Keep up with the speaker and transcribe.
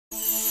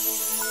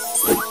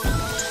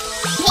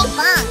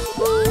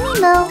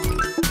Ninimo.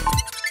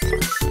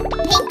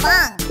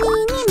 Pinkfong.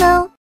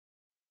 Ninimo.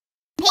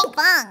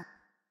 Pinkfong.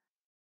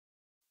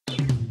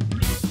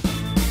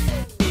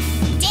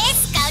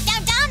 Disco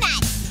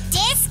Doughnut.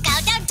 Disco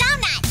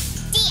Doughnut.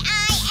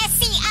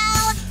 D-I-S-C-O.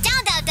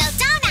 Doughnut.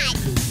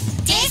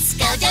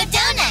 Disco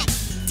Doughnut.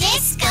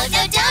 Disco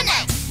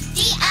Doughnut.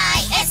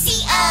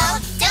 D-I-S-C-O.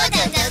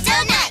 Doughnut.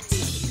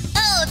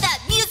 Oh, that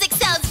music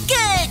sounds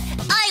good.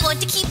 I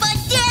want to keep on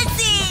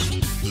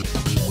dancing.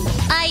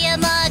 I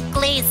am a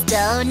glazed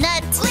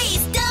donut.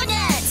 Glazed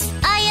donut.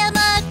 I am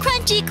a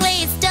crunchy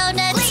glazed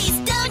donut.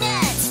 Glazed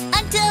donut.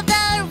 Until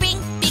the ring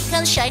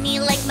becomes shiny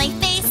like my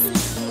face.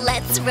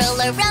 Let's roll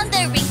around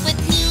the ring with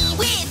me.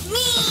 With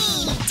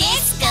me.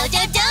 Disco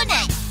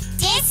Doughnut.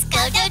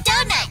 Disco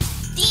Doughnut.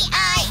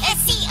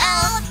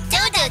 D-I-S-C-O.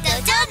 Doughnut.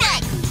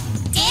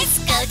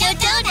 Disco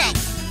Doughnut.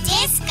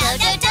 Disco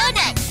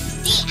Doughnut.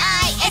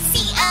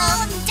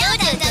 D-I-S-C-O.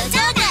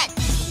 Doughnut.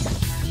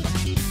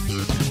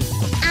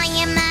 I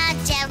am a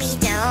jelly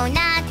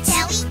donut.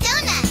 Jelly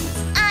donut.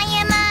 I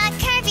am a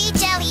curvy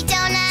jelly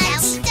donut.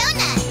 Jelly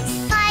donut.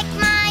 Like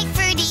my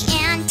fruity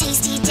and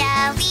tasty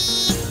jelly.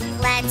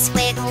 Let's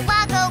wiggle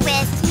woggle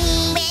with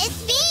me. With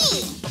me.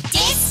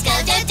 Disco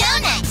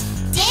Doughnut.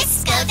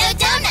 Disco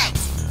Doughnut.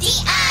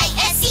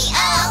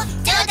 D-I-S-C-O.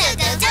 Doughnut.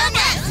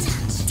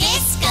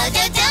 Disco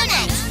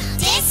Doughnut.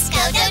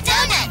 Disco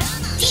Doughnut.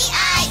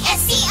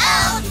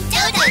 D-I-S-C-O.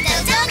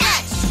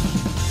 Doughnut.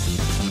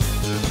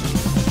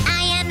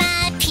 I am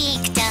a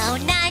pink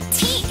donut.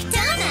 Pink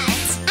donut.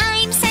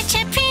 I'm such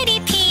a pretty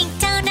pink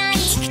donut.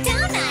 Pink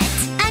donut.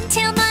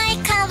 Until my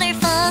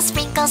colorful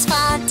sprinkles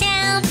fall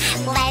down.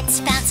 Let's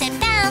bounce and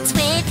bounce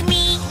with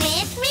me.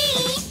 With me.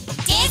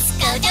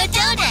 Disco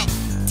Doughnut.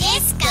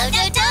 Disco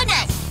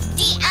Doughnut.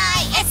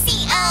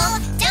 D-I-S-C-O.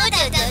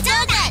 Doughnut.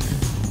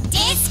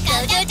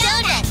 Disco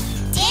Doughnut.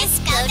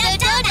 Disco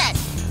Doughnut.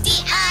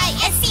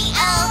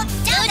 D-I-S-C-O.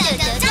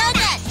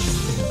 Doughnut.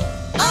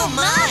 Oh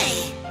my!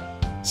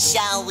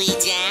 Shall we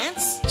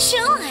dance?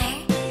 Sure.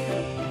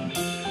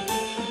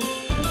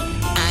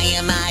 I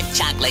am a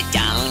chocolate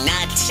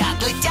donut.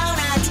 Chocolate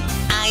donut.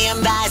 I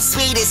am the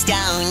sweetest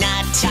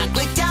donut.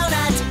 Chocolate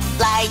donut.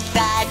 Like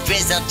that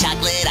drizzled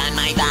chocolate on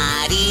my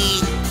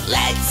body.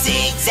 Let's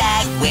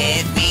zigzag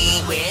with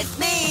me. With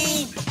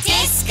me.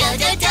 Disco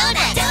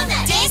Doughnut.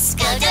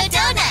 Disco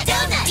Doughnut.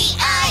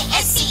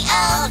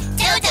 D-I-S-C-O.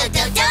 Doughnut.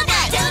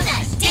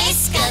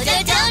 Disco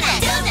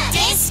Doughnut.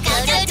 Disco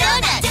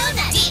Doughnut.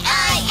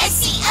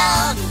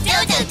 D-I-S-C-O.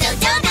 Doughnut.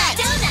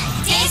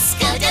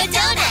 Disco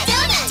Doughnut.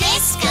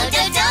 Disco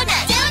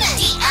Doughnut.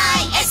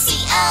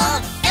 D-I-S-C-O.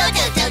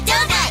 Doughnut.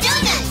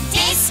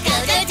 Disco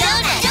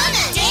Doughnut.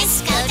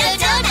 Disco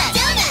Doughnut.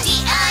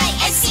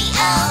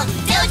 D-I-S-C-O.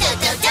 Doughnut.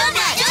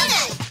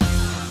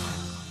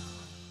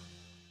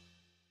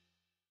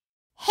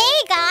 Hey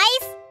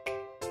guys!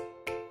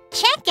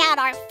 Check out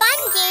our fun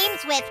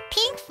games with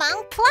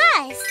Pinkfong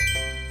Plus.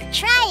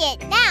 Try it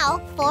now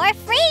for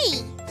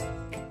free.